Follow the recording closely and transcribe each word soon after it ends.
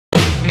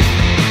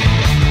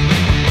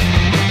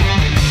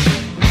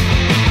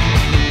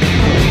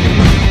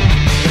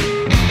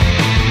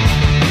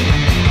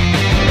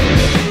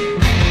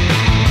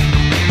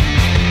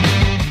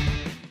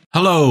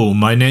Hello,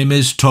 my name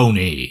is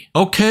Tony.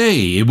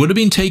 Okay, it would have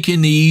been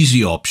taking the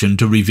easy option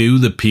to review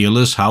the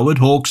peerless Howard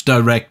Hawks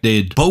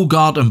directed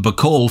Bogart and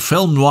Bacall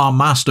film noir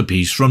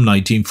masterpiece from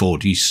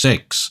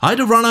 1946. I'd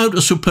have run out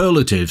of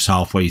superlatives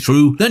halfway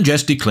through, then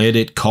just declared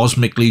it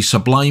cosmically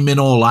sublime in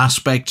all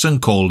aspects and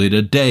called it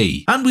a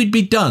day. And we'd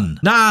be done.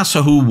 Nah,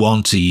 so who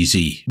wants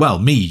easy? Well,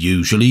 me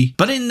usually.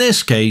 But in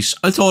this case,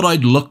 I thought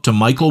I'd look to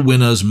Michael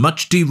Winner's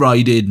much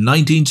derided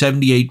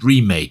 1978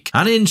 remake,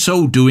 and in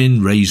so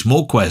doing raise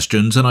more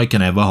questions than I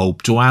can ever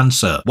hope to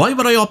answer. Why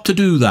would I opt to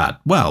do that?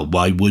 Well,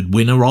 why would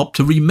Winner opt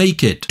to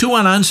remake it? Two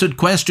unanswered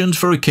questions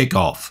for a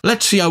kick-off.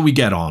 Let's see how we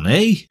get on,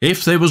 eh?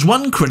 If there was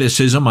one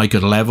criticism I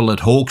could level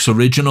at Hawks'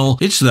 original,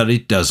 it's that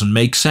it doesn't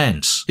make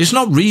sense. It's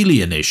not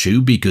really an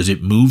issue because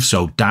it moves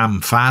so damn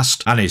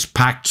fast and is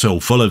packed so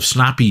full of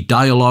snappy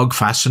dialogue,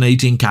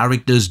 fascinating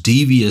characters,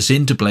 devious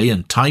interplay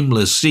and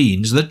timeless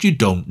scenes that you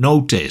don't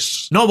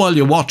notice. Not while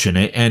you're watching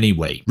it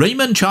anyway.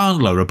 Raymond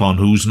Chandler, upon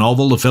whose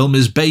novel the film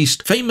is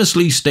based,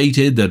 famously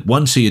stated that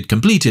once he had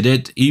completed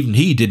it, even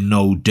he didn't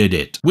know who did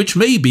it. Which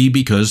may be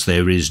because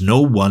there is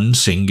no one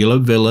singular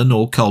villain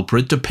or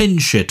culprit to pin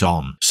shit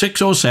on. 6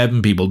 or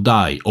 7 people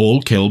die,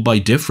 all killed by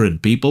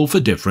different people for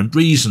different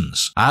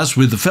reasons. As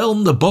with the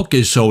film, the book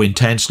is so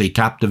intensely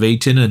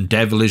captivating and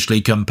devilishly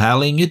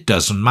compelling it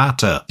doesn't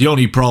matter. The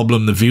only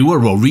problem the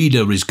viewer or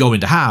reader is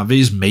going to have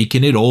is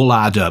making it all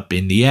add up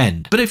in the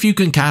end. But if you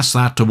can cast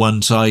that to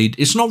one side,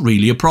 it's not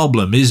really a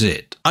problem, is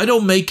it? I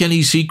don't make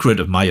any secret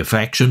of my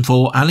affection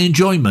for and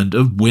enjoyment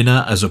of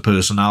Winner as a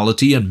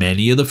personality and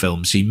many of the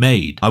films he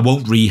made. I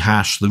won't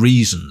rehash the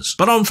reasons.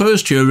 But on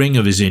first hearing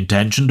of his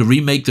intention to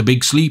remake The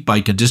Big Sleep, I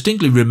can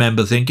distinctly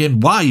remember thinking,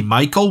 why,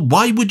 Michael?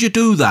 Why would you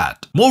do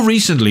that? More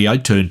recently, I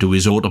turned to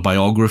his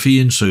autobiography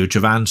in search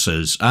of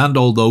answers, and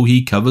although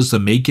he covers the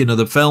making of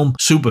the film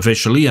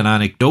superficially and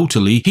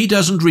anecdotally, he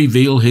doesn't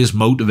reveal his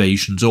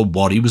motivations or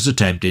what he was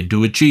attempting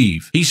to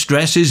achieve. He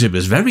stresses it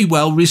was very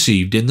well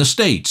received in the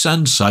States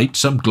and cites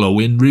some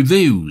glowing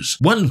reviews.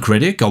 One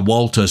critic, a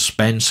Walter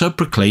Spencer,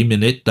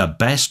 proclaiming it the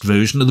best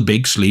version of The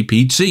Big Sleep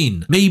he'd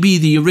seen. Maybe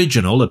the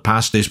original had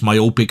passed this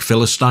myopic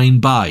Philistine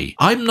by.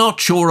 I'm not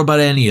sure about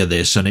any of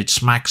this, and it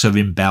smacks of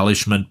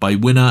embellishment by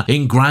Winner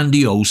in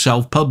grandiose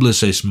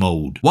self-publicist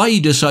mode. Why he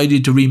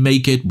decided to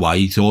remake it, why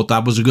he thought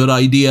that was a good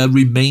idea,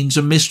 remains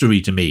a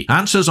mystery to me.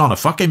 Answers on a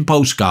fucking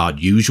postcard,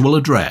 usual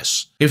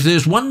address. If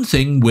there's one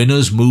thing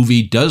Winner's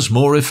movie does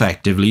more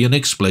effectively and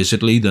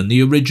explicitly than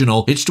the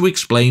original, it's to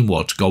explain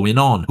what's going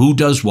on, who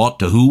does what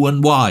to who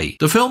and why.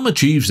 The film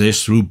achieves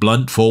this through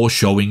blunt force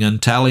showing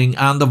and telling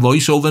and the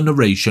voiceover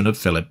narration of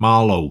Philip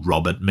Marlowe,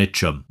 Robert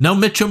Mitchum. Now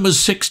Mitchum was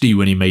 60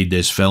 when he made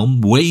this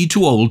film, way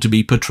too old to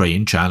be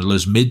portraying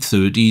Chandler's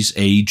mid-30s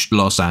aged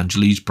Los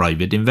Angeles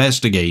private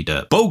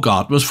investigator.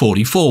 Bogart was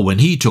 44 when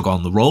he took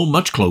on the role,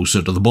 much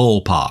closer to the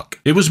ballpark.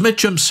 It was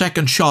Mitchum's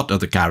second shot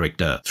at the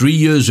character. 3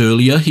 years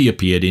earlier he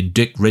appeared in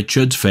Dick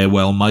Richards'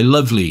 Farewell My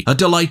Lovely, a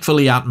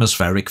delightfully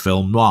atmospheric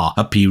film noir,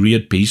 a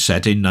period piece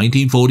set in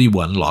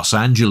 1941 Los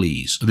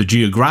Angeles, the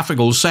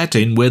geographical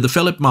setting where the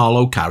Philip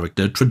Marlowe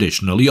character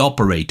traditionally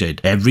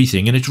operated,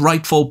 everything in its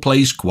rightful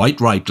place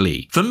quite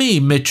rightly. For me,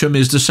 Mitchum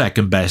is the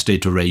second best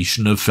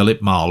iteration of Philip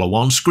Marlowe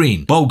on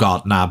screen.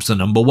 Bogart nabs the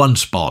 #1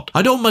 spot.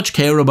 I don't much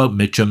care about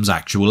Mitchum's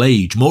actual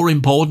age, more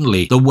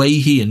importantly, the way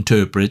he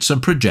interprets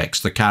and projects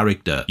the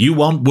character. You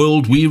want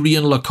world-weary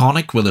and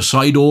laconic with a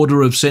side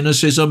order of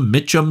cynicism?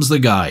 Mitchum's the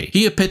guy.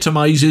 He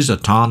epitomizes a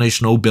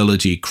tarnished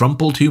nobility,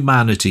 crumpled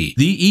humanity,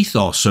 the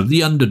ethos of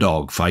the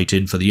underdog,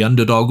 fighting for the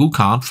underdog who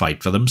can't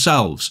fight for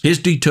themselves. His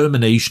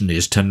determination,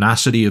 his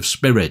tenacity of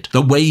spirit,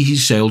 the way he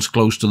sails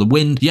close to the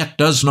wind yet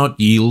does not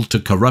yield to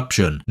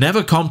corruption,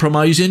 never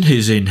compromising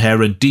his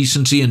inherent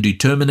decency and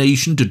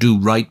determination to do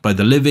right by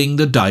the living,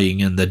 the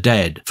dying and the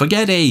dead.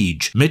 Forget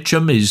age.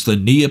 Mitchum is the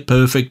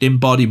near-perfect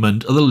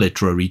embodiment of the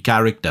literary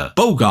character.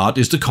 Bogart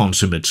is the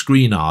consummate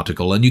screen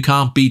article and you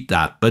can't beat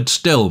that, but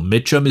still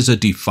Mitchum is a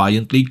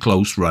defiantly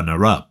close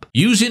runner-up.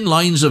 Using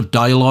lines of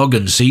dialogue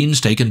and scenes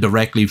taken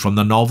directly from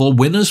the novel,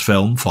 Winner's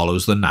film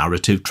follows the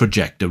narrative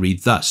trajectory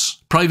thus.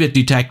 Private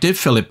detective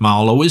Philip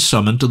Marlowe is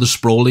summoned to the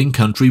sprawling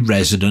country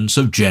residence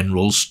of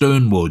General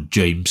Sternwood,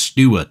 James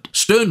Stewart.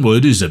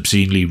 Sternwood is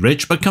obscenely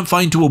rich but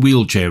confined to a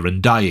wheelchair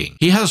and dying.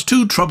 He has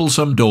 2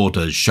 troublesome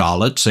daughters,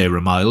 Charlotte,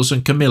 Sarah Miles,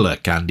 and Camilla,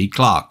 Candy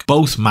Clark,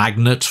 both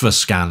magnets for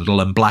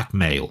scandal and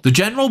blackmail. The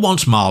General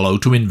wants Marlowe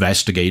to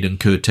investigate and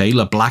curtail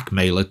a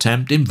blackmail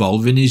attempt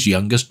involving his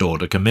youngest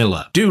daughter,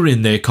 Camilla.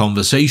 During their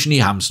conversation, he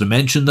happens to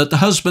mention that the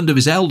husband of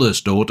his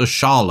eldest daughter,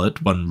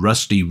 Charlotte, one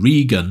Rusty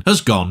Regan,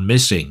 has gone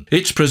missing.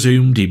 It's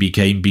presumed he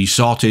became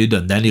besotted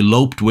and then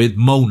eloped with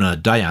Mona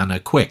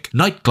Diana Quick,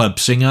 nightclub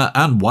singer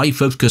and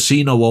wife of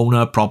casino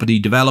owner, property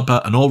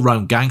developer and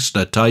all-round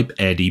gangster type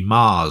Eddie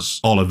Mars,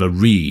 Oliver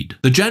Reed.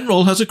 The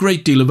General has a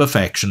great deal of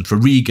affection for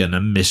Regan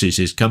and misses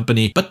his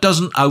company, but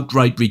doesn't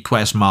outright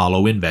request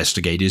Marlowe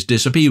investigate his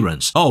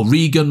disappearance. Oh,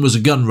 Regan was a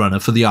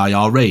gunrunner for the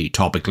IRA,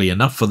 topically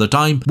enough for the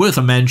time, worth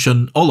a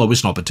mention, although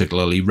it's not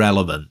particularly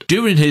relevant.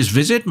 During his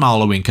visit,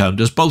 Marlowe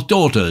encounters both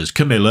daughters.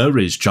 Camilla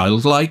is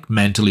childlike,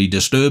 mentally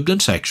disturbed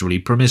and sexually sexually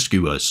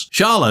promiscuous.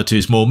 Charlotte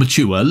is more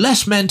mature,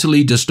 less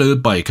mentally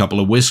disturbed by a couple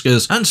of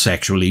whiskers, and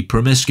sexually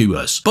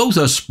promiscuous. Both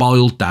are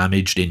spoiled,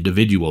 damaged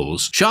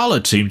individuals.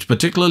 Charlotte seems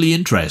particularly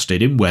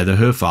interested in whether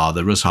her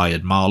father has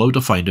hired Marlowe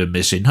to find her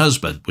missing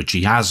husband, which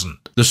he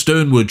hasn't. The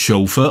Sternwood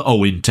chauffeur,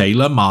 Owen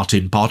Taylor,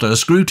 Martin Potter,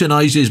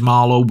 scrutinises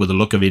Marlowe with a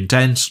look of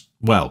intense,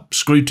 well,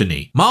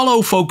 scrutiny.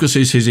 Marlowe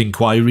focuses his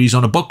inquiries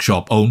on a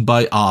bookshop owned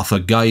by Arthur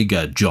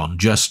Geiger, John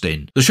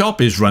Justin. The shop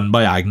is run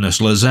by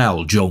Agnes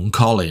Lascelles, Joan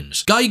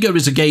Collins. Geiger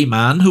is a gay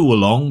man who,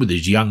 along with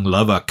his young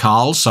lover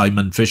Carl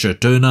Simon Fisher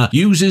Turner,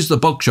 uses the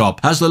bookshop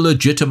as the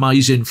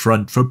legitimizing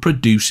front for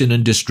producing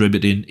and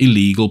distributing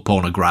illegal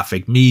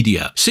pornographic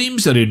media.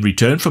 Seems that in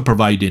return for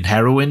providing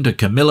heroin to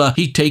Camilla,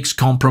 he takes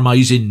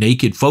compromising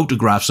naked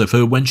photographs of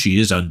her when she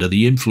is under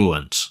the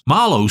influence.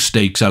 Marlowe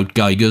stakes out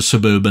Geiger's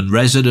suburban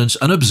residence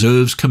and observes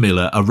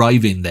Camilla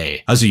arriving there.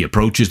 As he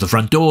approaches the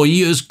front door,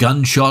 he hears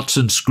gunshots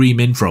and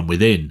screaming from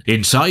within.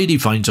 Inside, he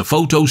finds a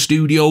photo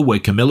studio where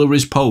Camilla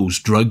is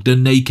posed, drugged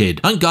and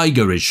naked, and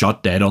Geiger is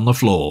shot dead on the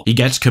floor. He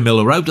gets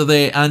Camilla out of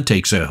there and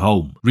takes her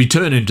home.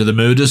 Returning to the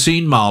murder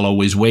scene,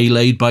 Marlowe is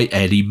waylaid by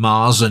Eddie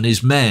Mars and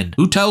his men,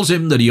 who tells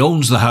him that he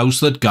owns the house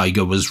that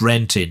Geiger was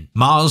renting.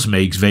 Mars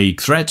makes vague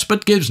threats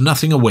but gives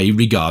nothing away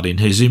regarding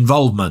his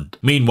involvement.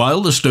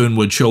 Meanwhile, the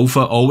Sternwood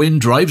chauffeur Owen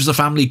drives the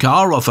family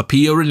car off a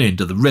pier and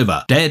into the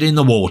river, dead in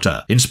the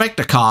water.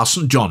 Inspector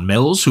Carson, John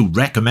Mills, who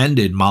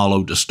recommended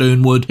Marlowe to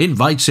Sternwood,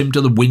 invites him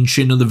to the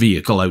winching of the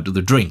vehicle out of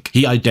the drink.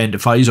 He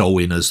identifies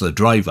Owen as the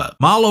driver.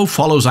 Marlowe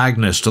follows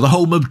Agnes to the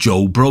home of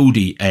Joe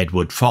Brody,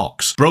 Edward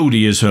Fox.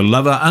 Brody is her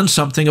lover and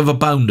something of a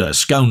bounder,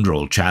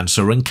 scoundrel,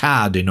 chancer and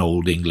cad in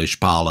Old English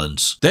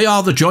parlance. They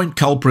are the joint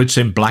culprits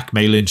in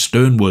blackmailing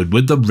Sternwood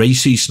with the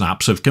racy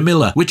snaps of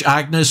Camilla, which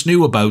Agnes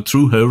knew about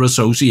through her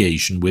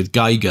association with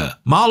Geiger.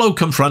 Marlowe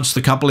confronts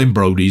the couple in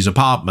Brody's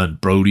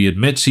apartment. Brody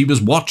admits he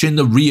was watching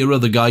the rear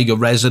of the Geiger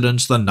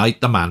residence the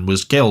night the man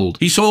was killed.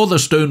 He saw the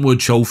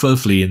Sternwood chauffeur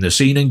fleeing the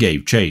scene and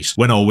gave chase.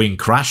 When Owen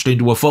crashed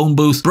into a phone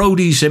booth,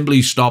 Brody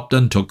simply stopped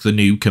and took the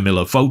new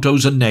Camilla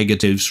photos and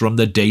negatives from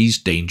the day's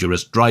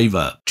dangerous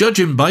driver.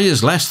 Judging by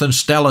his less than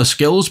stellar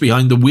skills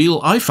behind the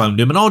wheel, I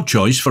found him an odd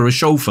choice for a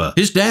chauffeur.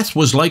 His death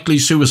was likely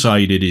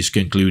suicide, it is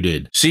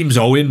concluded. Seems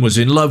Owen was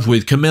in love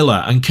with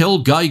Camilla and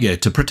killed Geiger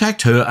to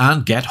protect her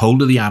and get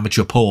hold of the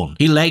amateur porn.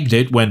 He legged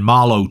it when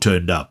Marlowe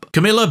turned up.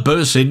 Camilla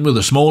bursts in with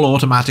a small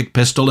automatic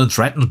pistol and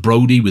threatens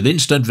Brody with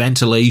instant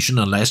ventilation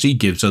unless he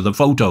gives her the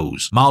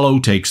photos. Marlowe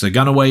takes the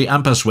gun away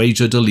and persuades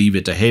her to leave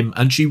it to him,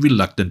 and she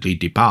reluctantly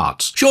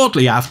departs.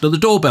 Shortly after, the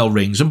doorbell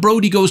rings and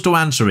Brody goes to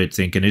answer it,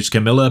 thinking it's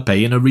Camilla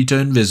paying a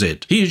return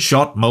visit. He is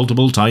shot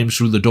multiple times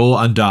through the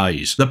door and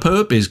dies. The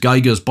perp is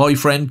Geiger's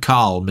boyfriend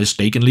Carl,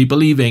 mistakenly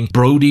believing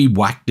Brody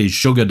whacked his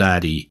sugar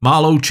daddy.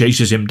 Marlowe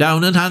chases him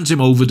down and hands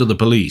him over to the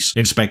police.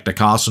 Inspector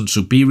Carson's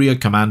superior,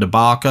 Commander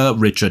Barker,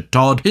 Richard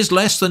Todd, is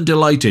less than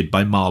delighted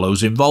by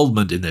Marlowe's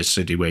involvement in this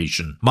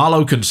situation.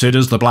 Marlowe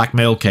considers the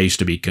blackmail case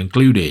to be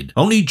concluded.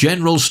 Only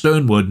General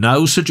Sternwood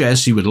now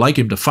suggests he would like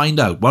him to find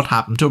out what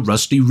happened to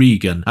Rusty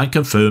Regan and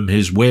confirm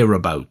his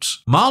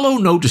whereabouts. Marlowe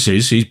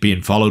notices he's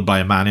being followed by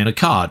a man in a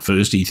car. At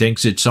first he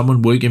thinks it's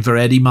someone working for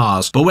Eddie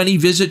Mars, but when he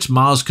visits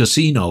Mars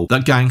Casino, the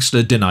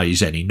gangster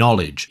denies any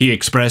knowledge. He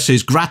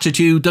expresses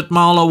gratitude that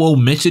Marlowe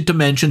omitted to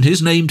mention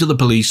his name to the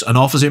police and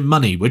offers him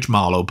money, which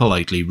Marlowe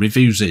politely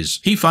refuses.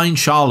 He finds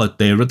Charlotte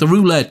there at the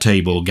roulette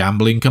table,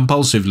 gambling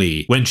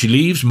compulsively. When she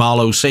leaves,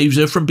 Marlowe saves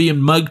her from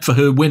being mugged for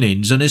her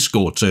winnings and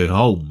escorts her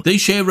home. They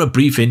share a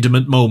brief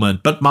intimate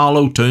moment, but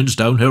Marlowe turns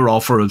down her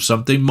offer of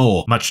something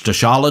more, much to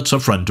Charlotte's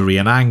effrontery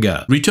and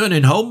anger.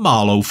 Returning home,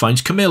 Marlowe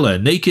finds Camilla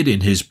naked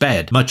in his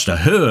bed. Much to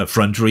her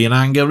effrontery and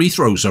anger, he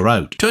throws her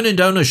out, turning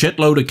down a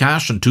shitload of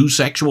cash and 2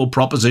 sexual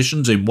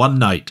propositions in one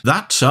night.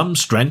 That's some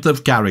strength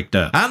of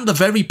character, and the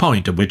very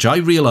point at which I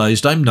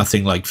realised I'm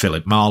nothing like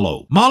Philip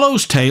Marlowe.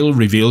 Marlowe's tale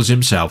reveals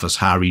himself as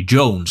Harry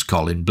Jones,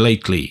 Colin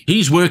Blakely.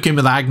 He's working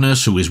with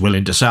Agnes, who is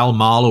willing to sell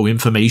Marlowe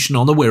information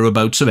on the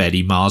whereabouts of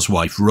Eddie Mars'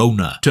 wife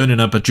Rona. Turning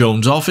up at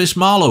Jones' office,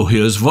 Marlowe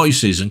hears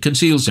voices and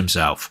conceals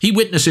himself. He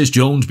witnesses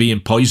Jones being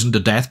poisoned to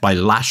death by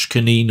Lash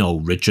Canino,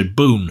 Richard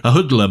Boone, a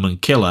hoodlum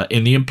and killer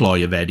in the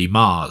employ of Eddie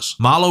Mars.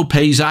 Marlowe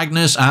pays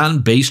Agnes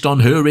and, based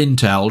on her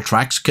intel,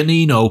 tracks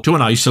Canino to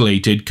an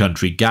isolated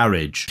country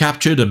garage.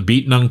 Captured and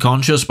beaten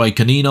unconscious by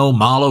Canino,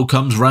 Marlowe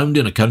comes round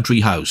in a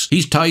country house.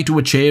 He's tied to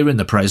a chair in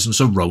the presence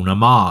of Rona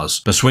Mars.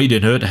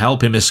 Persuading her to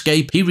help him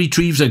escape, he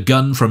retrieves a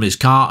gun from his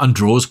car and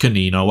draws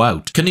Canino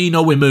out.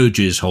 Canino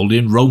emerges,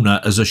 holding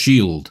Rona as a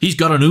shield. He's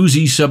got an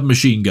Uzi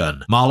submachine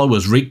gun. Marlowe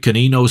has rigged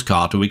Canino's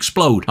car to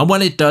explode, and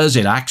when it does,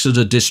 it acts as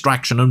a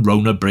distraction and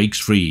Rona breaks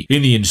free.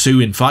 In the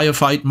ensuing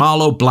firefight,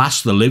 Marlowe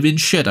blasts the living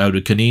shit out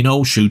of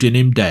Canino, shooting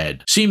him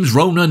dead. Seems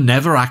Rona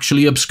never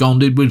actually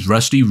absconded with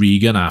Rusty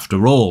Regan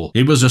after all.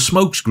 It was a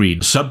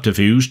smokescreen,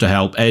 subterfuge to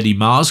help Eddie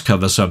Mars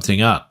cover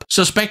something up.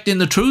 Suspecting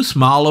the truth,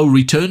 Marlowe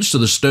returns to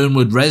the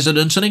Sternwood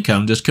residence and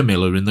encounters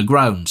Camilla in the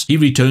grounds. He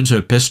returns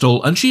her pistol,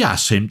 rifle and she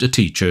asks him to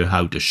teach her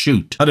how to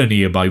shoot. At a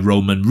nearby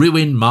Roman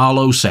ruin,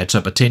 Marlowe sets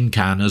up a tin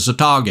can as a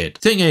target.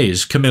 Thing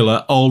is,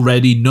 Camilla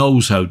already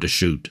knows how to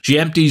shoot. She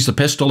empties the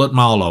pistol at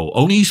Marlowe,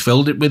 only he's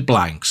filled it with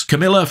blanks.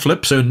 Camilla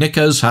flips her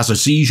knickers, has a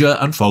seizure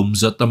and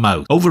foams at the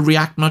mouth.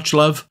 Overreact much,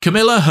 love?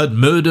 Camilla had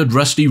murdered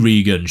Rusty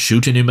Regan,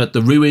 shooting him at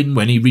the ruin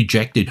when he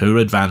rejected her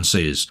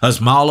advances.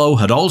 As Marlowe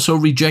had also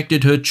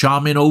rejected her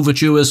charming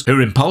overtures,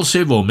 her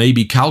impulsive or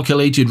maybe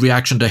calculated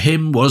reaction to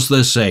him was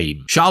the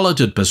same. Charlotte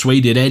had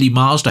persuaded Eddie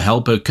Mars to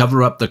help her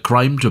cover up the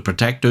crime to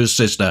protect her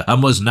sister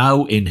and was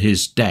now in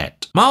his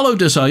debt. Marlowe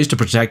decides to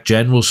protect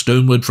General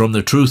Stonewood from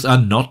the truth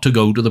and not to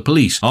go to the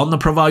police, on the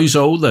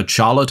proviso that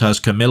Charlotte has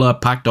Camilla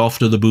packed off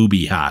to the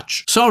booby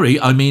hatch. Sorry,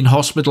 I mean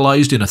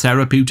hospitalized in a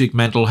therapeutic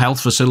mental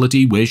health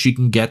facility where she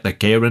can get the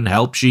care and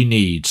help she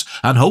needs,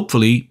 and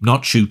hopefully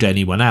not shoot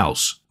anyone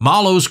else.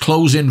 Marlowe's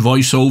closing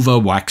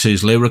voiceover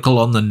waxes lyrical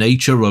on the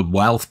nature of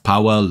wealth,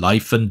 power,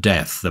 life and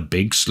death, the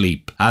big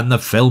sleep, and the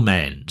film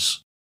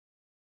ends.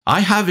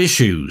 I have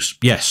issues.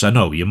 Yes, I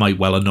know, you might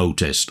well have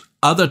noticed.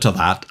 Other to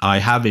that, I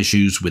have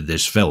issues with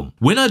this film.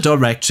 Winner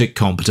directs it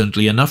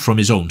competently enough from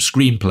his own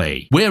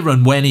screenplay. Where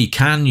and when he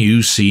can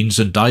use scenes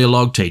and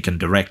dialogue taken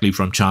directly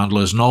from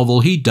Chandler's novel,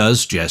 he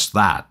does just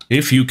that.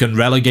 If you can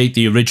relegate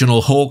the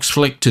original Hawks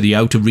flick to the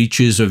outer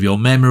reaches of your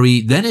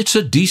memory, then it's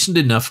a decent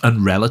enough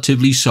and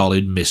relatively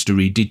solid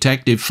mystery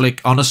detective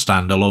flick on a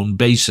standalone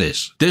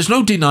basis. There's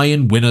no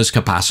denying Winner's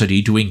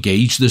capacity to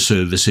engage the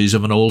services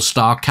of an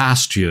all-star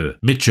cast here.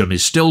 Mitchum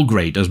is still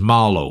great as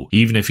Marlowe,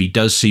 even if he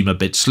does seem a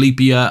bit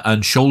sleepier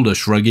and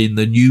shoulder-shrugging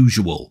than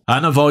usual.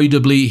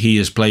 Unavoidably, he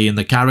is playing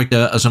the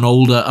character as an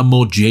older and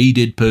more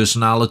jaded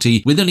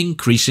personality with an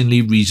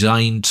increasingly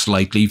resigned,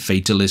 slightly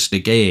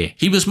fatalistic air.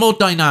 He was more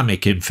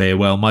dynamic in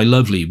Farewell My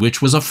Lovely,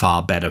 which was a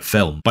far better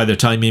film. By the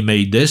time he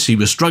made this, he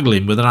was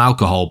struggling with an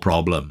alcohol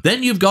problem.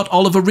 Then you've got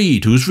Oliver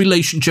Reed, whose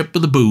relationship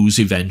with the booze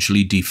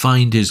eventually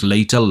defined his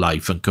later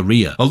life and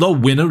career. Although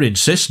Winner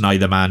insists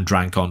neither man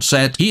drank on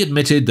set, he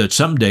admitted that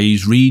some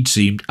days Reed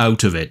seemed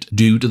out of it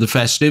due to the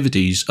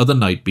festivities of the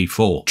night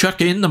before. Chuck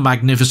in the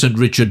magnificent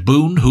Richard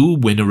Boone, who,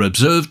 Winner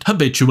observed,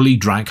 habitually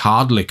drank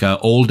hard liquor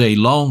all day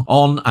long,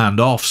 on and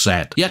off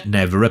set, yet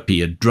never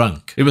appeared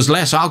drunk. It was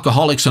less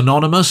Alcoholics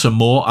Anonymous and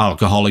more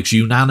Alcoholics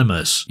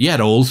Unanimous, yet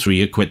all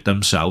three acquit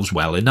themselves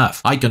well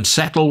enough. I can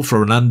settle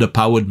for an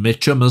underpowered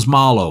Mitchum as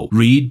Marlowe,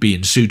 Reed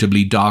being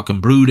suitably dark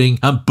and brooding,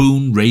 and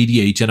Boone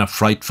radiating a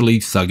frightfully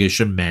thuggish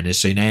and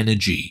menacing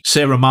energy.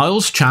 Sarah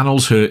Miles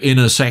channels her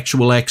inner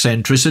sexual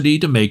eccentricity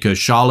to make her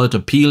Charlotte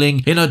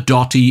appealing in a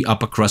dotty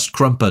upper-crust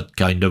crumpet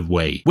kind of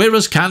way.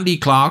 Whereas Candy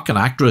Clark, an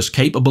actress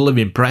capable of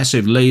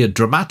impressive layered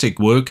dramatic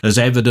work as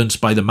evidenced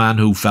by The Man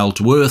Who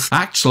Felt Worth,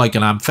 acts like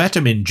an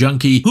amphetamine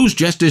junkie who's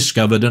just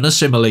discovered and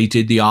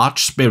assimilated the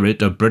arch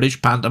spirit of British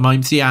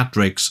pantomime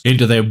theatrics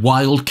into their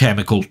wild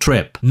chemical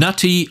trip.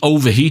 Nutty,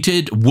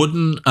 overheated,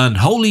 wooden, and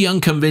wholly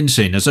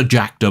unconvincing as a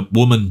jacked up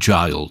woman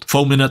child.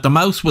 Foaming at the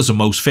mouth was a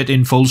most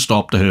fitting full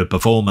stop to her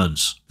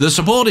performance. The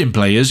supporting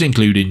players,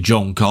 including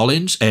Joan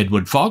Collins,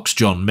 Edward Fox,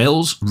 John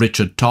Mills,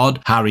 Richard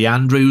Todd, Harry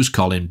Andrews,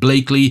 Colin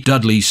Blakely,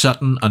 Dudley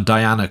Sutton and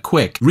Diana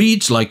Quick,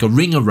 reads like a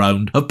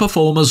ring-around of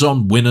performers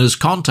on Winner's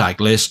contact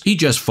list he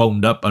just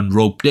phoned up and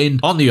roped in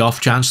on the off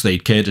chance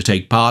they'd care to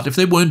take part if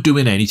they weren't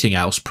doing anything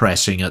else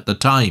pressing at the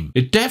time.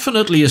 It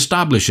definitely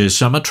establishes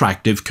some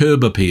attractive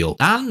curb appeal,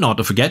 and not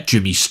to forget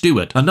Jimmy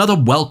Stewart, another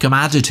welcome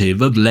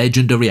additive of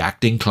legendary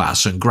acting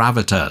class and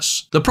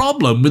gravitas. The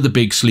problem with The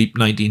Big Sleep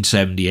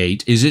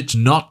 1978 is it's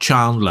not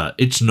Chandler,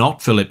 it's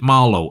not Philip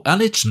Marlowe,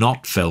 and it's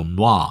not film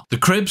noir. The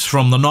cribs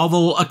from the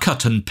novel are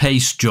cut and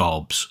paste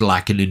jobs,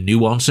 lacking in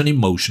nuance and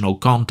emotional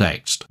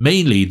context.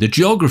 Mainly, the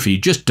geography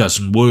just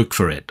doesn't work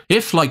for it.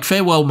 If, like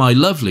Farewell My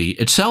Lovely,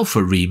 itself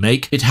a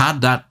remake, it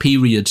had that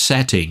period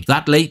setting,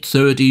 that late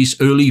 30s,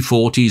 early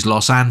 40s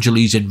Los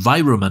Angeles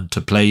environment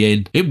to play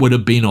in, it would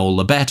have been all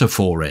the better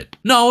for it.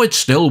 No, it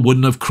still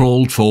wouldn't have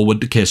crawled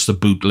forward to kiss the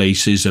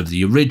bootlaces of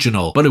the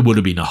original, but it would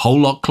have been a whole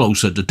lot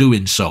closer to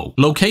doing so.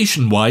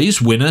 Location-wise,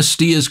 Winner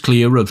steers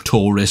clear of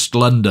tourist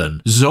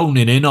London,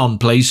 zoning in on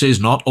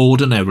places not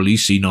ordinarily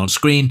seen on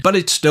screen, but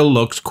it still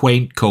looks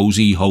quaint,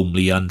 cozy,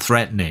 homely,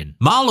 unthreatening.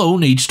 Marlowe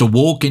needs to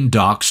walk in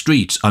dark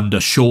streets under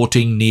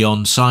shorting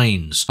neon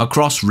signs,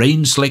 across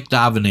rain-slicked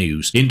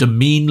avenues, into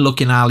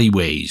mean-looking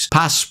alleyways,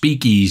 past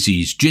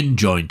speakeasies, gin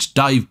joints,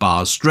 dive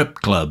bars, strip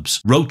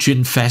clubs,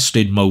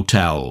 roach-infested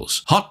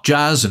motels. Hot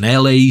jazz and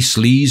LA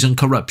sleaze and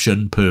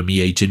corruption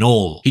permeating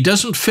all. He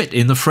doesn't fit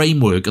in the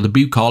framework of the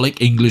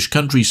bucolic English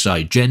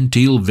countryside,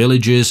 genteel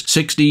villages,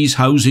 60s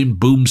housing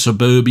boom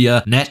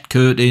suburbia, net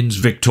curtains,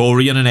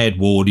 Victorian and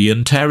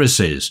Edwardian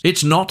terraces.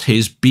 It's not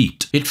his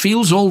beat. It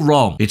feels all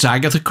wrong. It's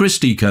Agatha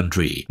Christie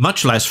country.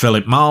 Much less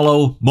Philip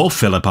Marlowe, more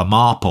Philippa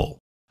Marple.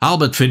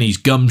 Albert Finney's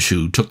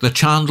Gumshoe took the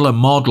Chandler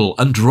model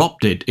and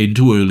dropped it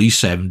into early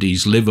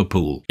 70s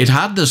Liverpool. It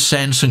had the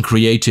sense and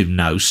creative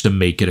nous to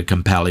make it a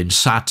compelling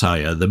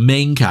satire, the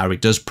main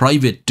character's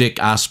private dick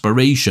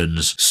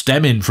aspirations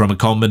stemming from a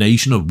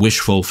combination of wish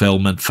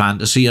fulfillment,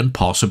 fantasy, and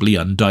possibly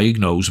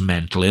undiagnosed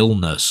mental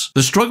illness.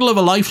 The struggle of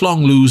a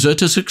lifelong loser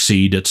to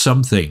succeed at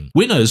something.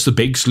 Winner's The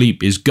Big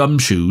Sleep is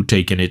Gumshoe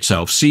taking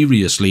itself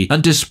seriously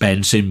and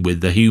dispensing with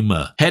the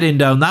humour. Heading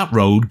down that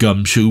road,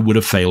 Gumshoe would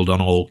have failed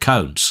on all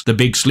counts. The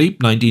Big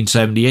Sleep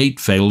 1978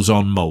 fails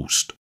on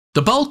most.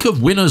 The bulk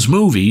of Winner's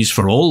movies,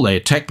 for all their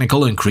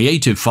technical and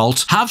creative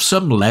faults, have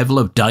some level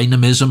of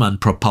dynamism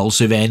and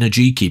propulsive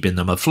energy keeping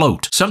them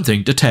afloat,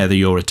 something to tether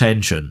your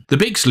attention. The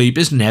Big Sleep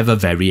is never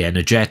very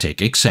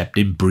energetic, except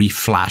in brief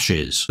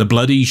flashes. The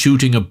bloody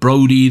shooting of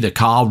Brody, the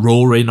car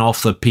roaring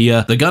off the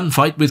pier, the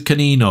gunfight with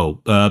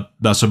Canino,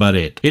 that's about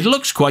it. It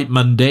looks quite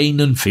mundane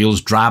and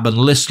feels drab and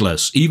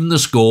listless. Even the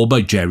score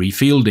by Jerry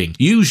Fielding,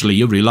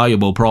 usually a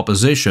reliable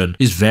proposition,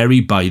 is very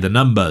by the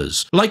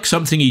numbers, like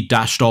something he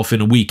dashed off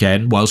in a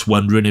weekend whilst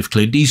wondering if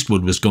Clint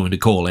Eastwood was going to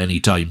call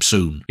anytime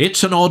soon.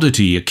 It's an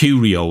oddity, a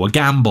curio, a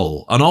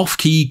gamble, an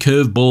off-key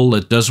curveball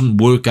that doesn't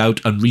work out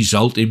and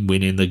result in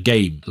winning the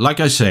game. Like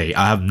I say,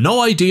 I have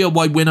no idea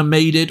why Winner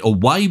made it or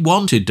why he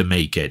wanted to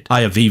make it.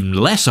 I have even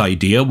less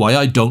idea why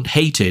I don't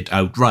hate it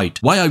outright,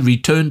 why I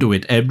return to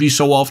it every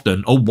so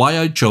often, or why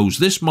I chose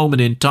this moment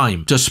in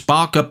time to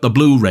spark up the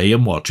Blu-ray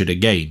and watch it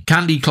again.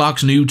 Candy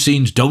Clark's nude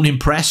scenes don't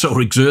impress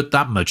or exert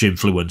that much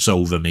influence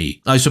over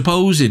me. I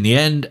suppose in the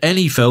end,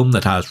 any film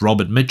that has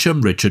Robert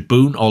Mitchum, Richard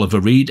Boone, Oliver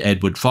Reed,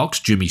 Edward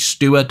Fox, Jimmy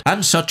Stewart,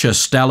 and such a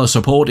stellar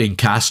supporting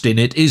cast in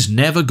it is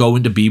never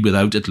going to be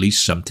without at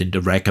least something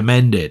to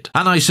recommend it.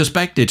 And I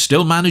suspect it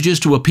still manages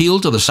to appeal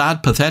to the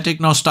sad, pathetic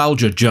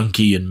nostalgia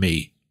junkie in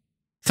me.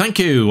 Thank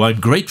you, I'm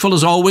grateful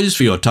as always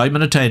for your time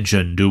and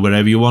attention. Do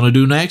whatever you want to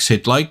do next,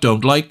 hit like,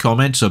 don't like,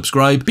 comment,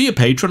 subscribe, be a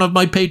patron of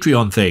my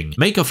Patreon thing,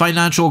 make a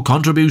financial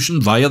contribution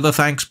via the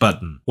thanks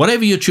button.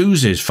 Whatever you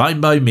choose is fine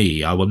by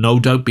me, I will no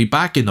doubt be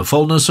back in the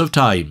fullness of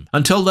time.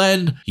 Until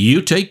then,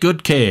 you take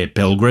good care,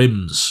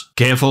 pilgrims.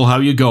 Careful how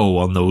you go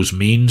on those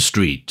mean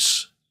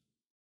streets.